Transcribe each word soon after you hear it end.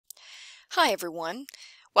Hi everyone.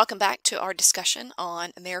 Welcome back to our discussion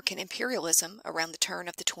on American imperialism around the turn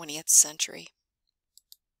of the 20th century.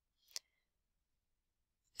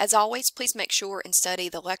 As always, please make sure and study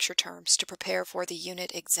the lecture terms to prepare for the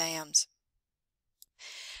unit exams.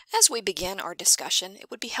 As we begin our discussion, it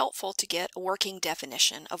would be helpful to get a working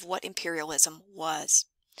definition of what imperialism was.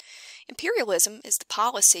 Imperialism is the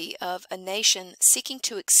policy of a nation seeking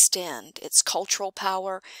to extend its cultural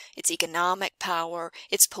power, its economic power,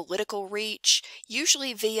 its political reach,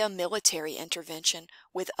 usually via military intervention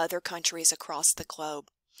with other countries across the globe.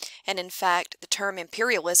 And in fact, the term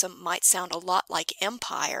imperialism might sound a lot like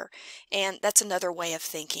empire, and that's another way of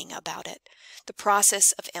thinking about it, the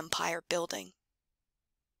process of empire building.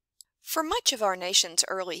 For much of our nation's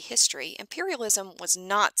early history, imperialism was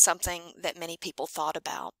not something that many people thought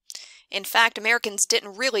about. In fact, Americans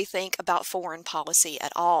didn't really think about foreign policy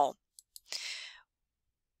at all.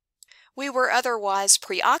 We were otherwise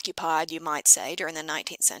preoccupied, you might say, during the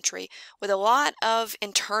 19th century with a lot of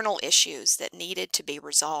internal issues that needed to be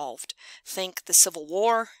resolved. Think the Civil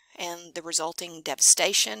War and the resulting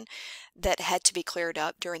devastation that had to be cleared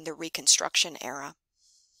up during the Reconstruction era.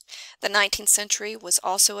 The 19th century was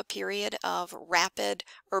also a period of rapid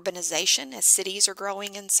urbanization as cities are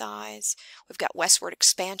growing in size. We've got westward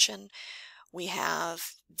expansion. We have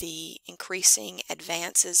the increasing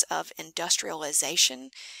advances of industrialization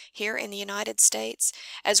here in the United States,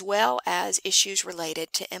 as well as issues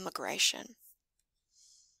related to immigration.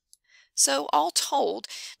 So all told,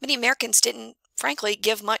 many Americans didn't, frankly,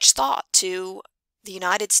 give much thought to the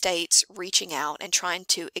United States reaching out and trying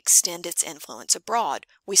to extend its influence abroad.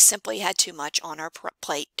 We simply had too much on our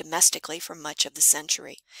plate domestically for much of the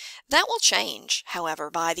century. That will change,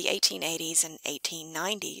 however, by the 1880s and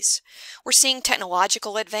 1890s. We're seeing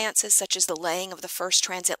technological advances such as the laying of the first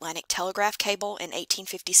transatlantic telegraph cable in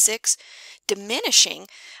 1856, diminishing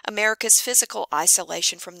America's physical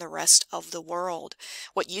isolation from the rest of the world.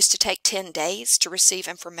 What used to take 10 days to receive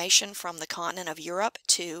information from the continent of Europe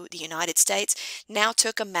to the United States now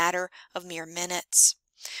took a matter of mere minutes.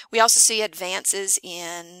 We also see advances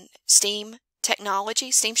in steam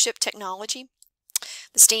technology, steamship technology.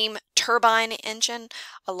 The steam turbine engine,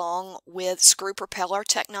 along with screw propeller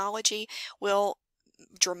technology, will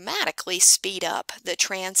dramatically speed up the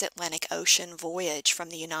transatlantic ocean voyage from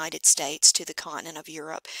the United States to the continent of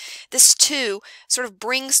Europe. This too sort of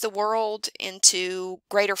brings the world into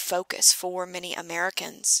greater focus for many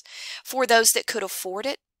Americans. For those that could afford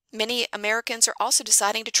it, many Americans are also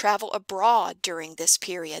deciding to travel abroad during this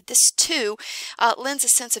period. This, too, lends a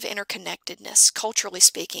sense of interconnectedness, culturally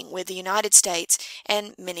speaking, with the United States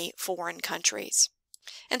and many foreign countries.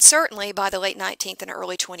 And certainly by the late 19th and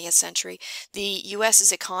early 20th century, the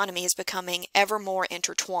U.S.'s economy is becoming ever more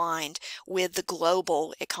intertwined with the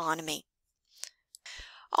global economy.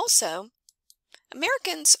 Also,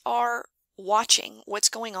 Americans are watching what's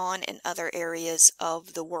going on in other areas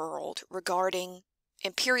of the world regarding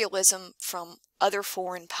imperialism from other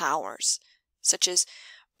foreign powers, such as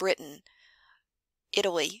Britain,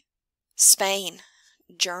 Italy, Spain,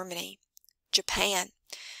 Germany, Japan.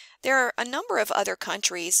 There are a number of other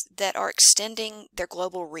countries that are extending their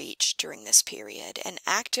global reach during this period and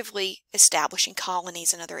actively establishing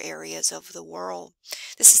colonies in other areas of the world.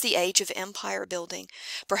 This is the age of empire building.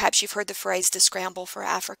 Perhaps you've heard the phrase the scramble for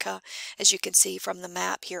Africa. As you can see from the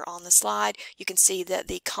map here on the slide, you can see that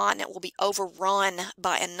the continent will be overrun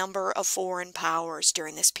by a number of foreign powers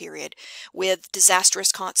during this period, with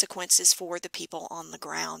disastrous consequences for the people on the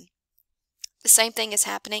ground. The same thing is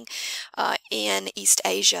happening in East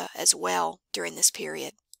Asia as well during this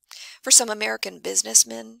period. For some American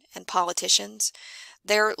businessmen and politicians,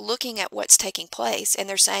 they're looking at what's taking place and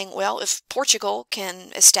they're saying, well, if Portugal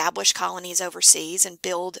can establish colonies overseas and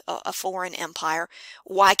build a foreign empire,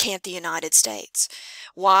 why can't the United States?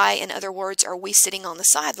 Why, in other words, are we sitting on the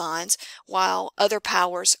sidelines while other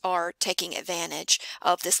powers are taking advantage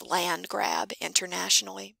of this land grab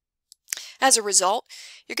internationally? As a result,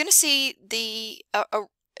 you're going to see the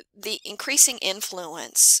increasing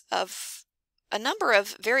influence of a number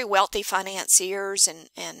of very wealthy financiers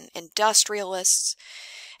and industrialists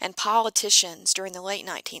and politicians during the late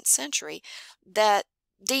 19th century that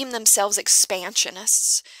deem themselves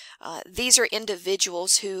expansionists. These are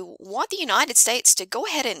individuals who want the United States to go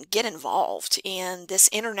ahead and get involved in this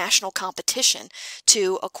international competition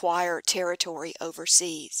to acquire territory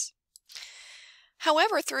overseas.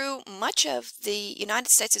 However, through much of the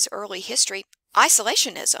United States' early history,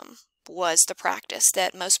 isolationism was the practice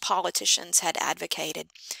that most politicians had advocated.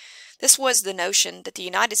 This was the notion that the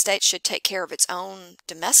United States should take care of its own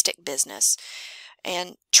domestic business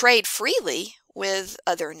and trade freely with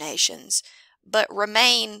other nations, but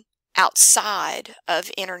remain outside of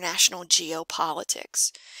international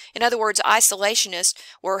geopolitics. In other words, isolationists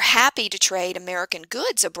were happy to trade American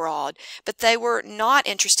goods abroad, but they were not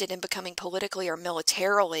interested in becoming politically or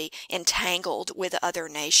militarily entangled with other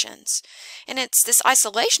nations. And it's this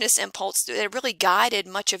isolationist impulse that really guided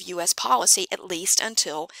much of U.S. policy, at least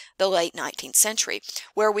until the late 19th century,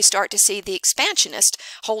 where we start to see the expansionists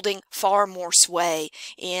holding far more sway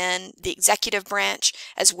in the executive branch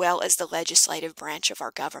as well as the legislative branch of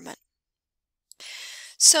our government.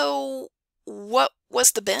 So, what was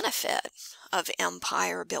the benefit of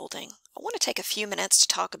empire building? I want to take a few minutes to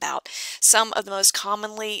talk about some of the most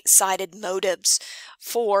commonly cited motives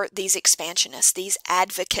for these expansionists, these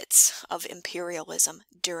advocates of imperialism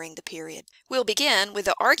during the period. We'll begin with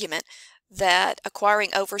the argument that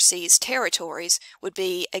acquiring overseas territories would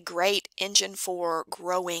be a great engine for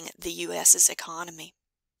growing the U.S.'s economy.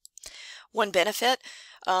 One benefit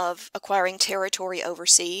of acquiring territory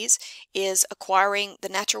overseas is acquiring the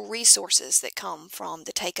natural resources that come from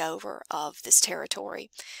the takeover of this territory.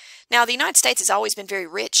 Now, the United States has always been very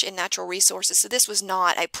rich in natural resources, so this was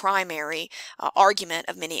not a primary argument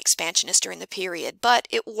of many expansionists during the period, but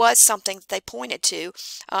it was something that they pointed to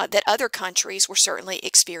that other countries were certainly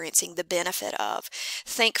experiencing the benefit of.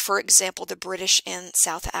 Think, for example, the British in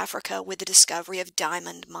South Africa with the discovery of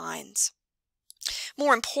diamond mines.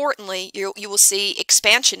 More importantly, you will see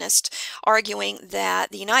expansionists arguing that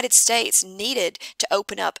the United States needed to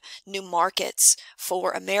open up new markets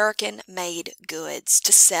for American-made goods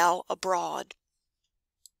to sell abroad.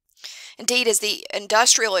 Indeed, as the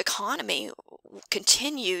industrial economy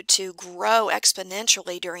continued to grow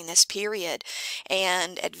exponentially during this period,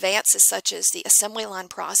 and advances such as the assembly line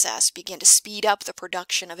process began to speed up the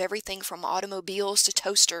production of everything from automobiles to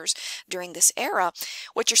toasters during this era,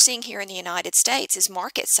 what you're seeing here in the United States is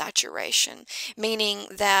market saturation, meaning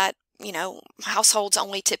that households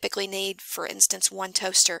only typically need, for instance, one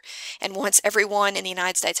toaster. And once everyone in the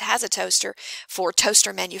United States has a toaster, for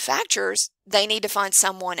toaster manufacturers, they need to find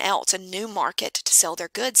someone else, a new market to sell their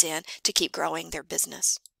goods in to keep growing their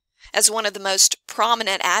business. As one of the most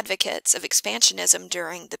prominent advocates of expansionism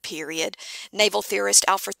during the period, naval theorist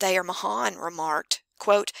Alfred Thayer Mahan remarked,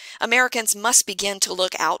 quote, "Americans must begin to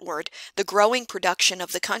look outward. The growing production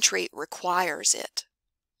of the country requires it."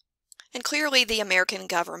 And clearly the American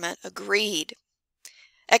government agreed.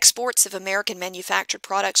 Exports of American manufactured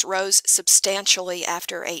products rose substantially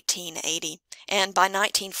after 1880, and by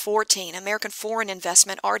 1914, American foreign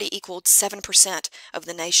investment already equaled 7% of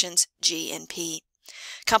the nation's GNP.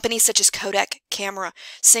 Companies such as Kodak Camera,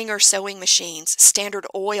 Singer Sewing Machines, Standard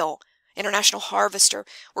Oil, International Harvester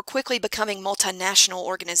were quickly becoming multinational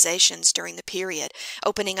organizations during the period,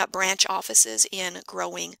 opening up branch offices in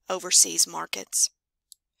growing overseas markets.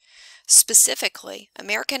 Specifically,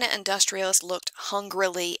 American industrialists looked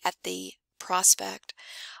hungrily at the prospect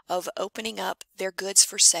of opening up their goods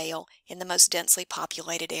for sale in the most densely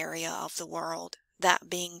populated area of the world, that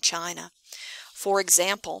being China. For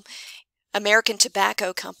example, American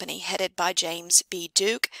Tobacco Company, headed by James B.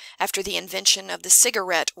 Duke, after the invention of the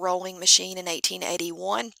cigarette rolling machine in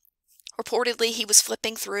 1881, reportedly, he was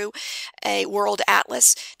flipping through a world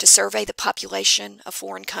atlas to survey the population of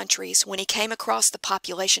foreign countries when he came across the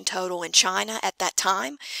population total in China at that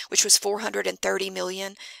time, which was 430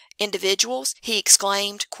 million individuals. He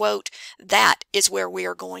exclaimed, quote, "That is where we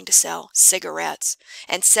are going to sell cigarettes."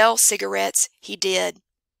 And sell cigarettes he did.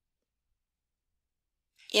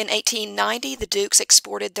 In 1890, the Dukes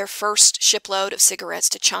exported their first shipload of cigarettes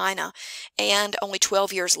to China, and only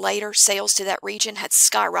 12 years later, sales to that region had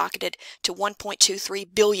skyrocketed to 1.23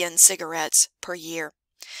 billion cigarettes per year.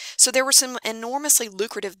 So there were some enormously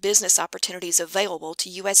lucrative business opportunities available to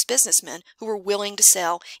U.S. businessmen who were willing to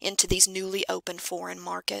sell into these newly opened foreign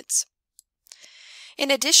markets. In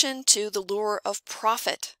addition to the lure of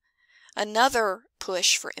profit, another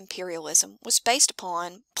push for imperialism was based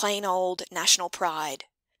upon plain old national pride.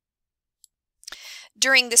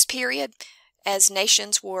 During this period, as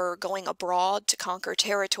nations were going abroad to conquer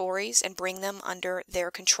territories and bring them under their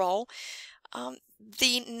control,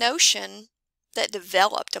 the notion that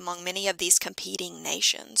developed among many of these competing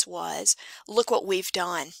nations was, look what we've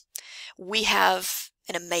done. We have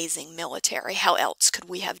an amazing military. How else could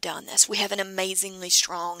we have done this? We have an amazingly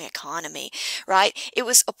strong economy, right? It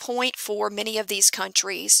was a point for many of these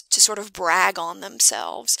countries to sort of brag on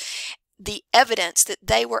themselves. the evidence that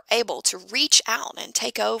they were able to reach out and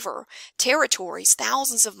take over territories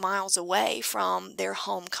thousands of miles away from their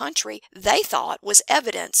home country, they thought was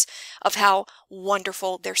evidence of how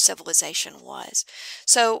wonderful their civilization was.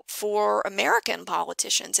 So for American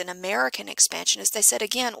politicians and American expansionists, they said,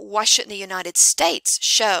 again, why shouldn't the United States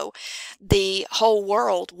show the whole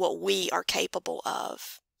world what we are capable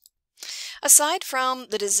of? Aside from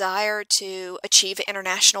the desire to achieve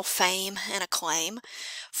international fame and acclaim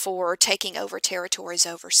for taking over territories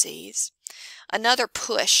overseas, another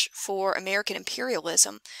push for American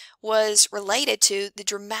imperialism was related to the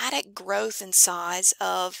dramatic growth in size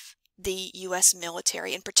of the U.S.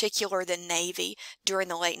 military, in particular the Navy, during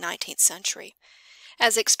the late 19th century.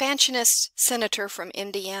 As expansionist Senator from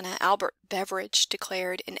Indiana Albert Beveridge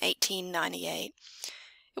declared in 1898,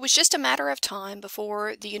 it was just a matter of time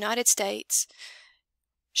before the United States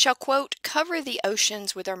shall, quote, cover the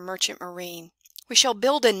oceans with our merchant marine. We shall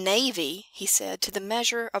build a navy, he said, to the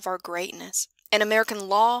measure of our greatness. And American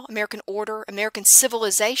law, American order, American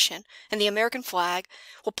civilization, and the American flag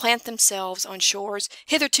will plant themselves on shores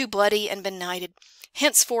hitherto bloody and benighted,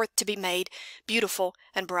 henceforth to be made beautiful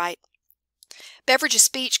and bright. Beveridge's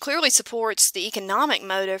speech clearly supports the economic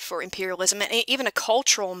motive for imperialism and even a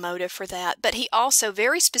cultural motive for that, but he also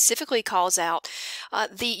very specifically calls out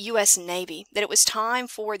the U.S. Navy, that it was time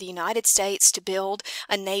for the United States to build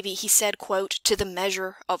a navy, he said, quote, to the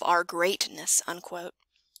measure of our greatness, unquote.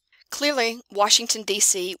 Clearly, Washington,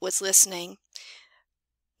 D.C. was listening.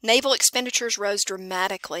 Naval expenditures rose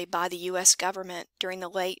dramatically by the U.S. government during the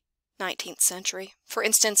late 19th century. For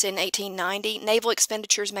instance, in 1890, naval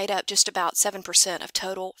expenditures made up just about 7% of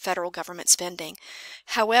total federal government spending.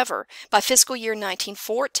 However, by fiscal year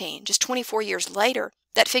 1914, just 24 years later,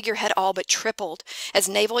 that figure had all but tripled as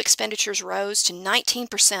naval expenditures rose to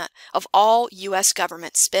 19% of all U.S.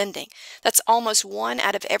 government spending. That's almost one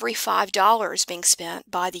out of every $5 being spent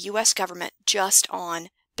by the U.S. government just on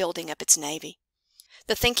building up its Navy.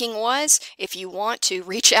 The thinking was, if you want to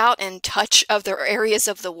reach out and touch other areas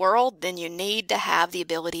of the world, then you need to have the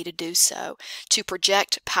ability to do so. To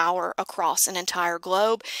project power across an entire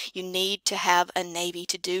globe, you need to have a navy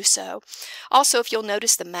to do so. Also, if you'll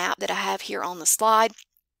notice the map that I have here on the slide,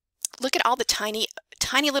 look at all the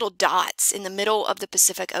tiny little dots in the middle of the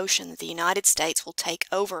Pacific Ocean that the United States will take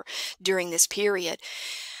over during this period.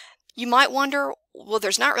 You might wonder, well,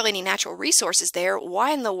 there's not really any natural resources there.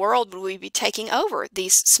 Why in the world would we be taking over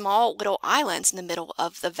these small little islands in the middle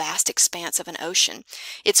of the vast expanse of an ocean?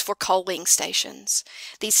 It's for coaling stations.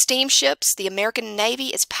 These steamships, the American Navy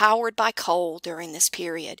is powered by coal during this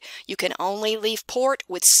period. You can only leave port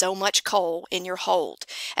with so much coal in your hold.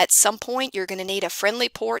 At some point, you're going to need a friendly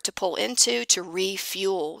port to pull into to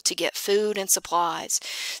refuel, to get food and supplies.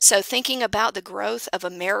 So thinking about the growth of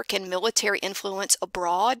American military influence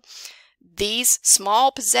abroad, these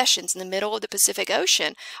small possessions in the middle of the Pacific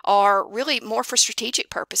Ocean are really more for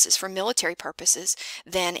strategic purposes, for military purposes,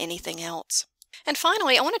 than anything else. And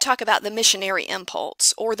finally, I want to talk about the missionary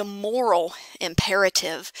impulse, or the moral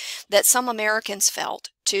imperative that some Americans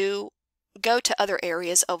felt to go to other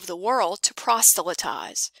areas of the world to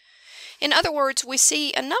proselytize. In other words, we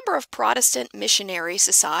see a number of Protestant missionary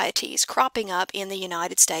societies cropping up in the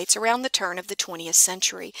United States around the turn of the 20th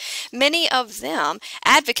century, many of them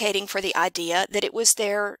advocating for the idea that it was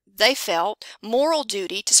their, they felt, moral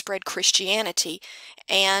duty to spread Christianity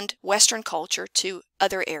and Western culture to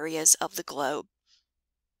other areas of the globe.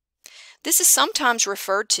 This is sometimes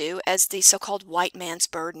referred to as the so-called white man's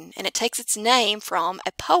burden, and it takes its name from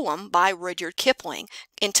a poem by Rudyard Kipling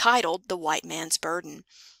entitled The White Man's Burden.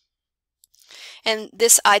 And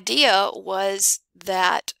this idea was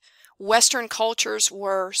that Western cultures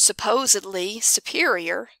were supposedly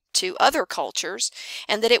superior to other cultures,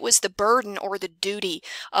 and that it was the burden or the duty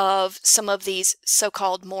of some of these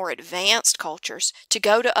so-called more advanced cultures to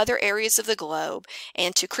go to other areas of the globe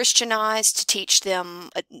and to Christianize, to teach them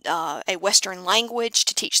a Western language,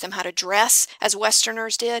 to teach them how to dress as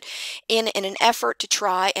Westerners did, in an effort to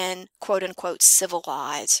try and quote-unquote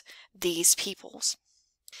civilize these peoples.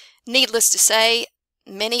 Needless to say,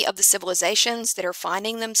 many of the civilizations that are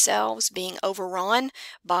finding themselves being overrun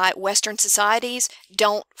by Western societies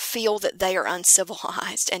don't feel that they are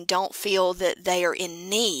uncivilized and don't feel that they are in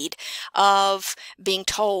need of being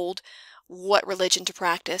told what religion to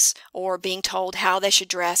practice, or being told how they should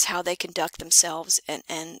dress, how they conduct themselves,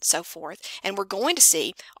 and so forth. And we're going to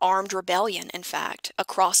see armed rebellion, in fact,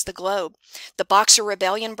 across the globe. The Boxer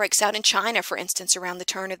Rebellion breaks out in China, for instance, around the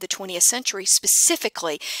turn of the 20th century,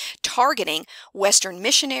 specifically targeting Western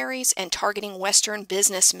missionaries and targeting Western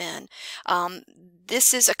businessmen.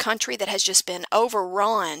 This is a country that has just been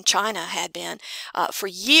overrun, China had been, for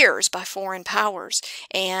years by foreign powers.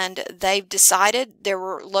 And they've decided, there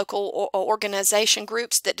were local organization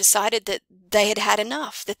groups that decided that they had had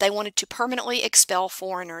enough, that they wanted to permanently expel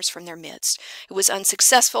foreigners from their midst. It was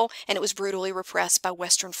unsuccessful, and it was brutally repressed by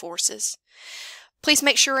Western forces. Please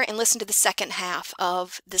make sure and listen to the second half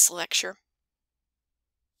of this lecture.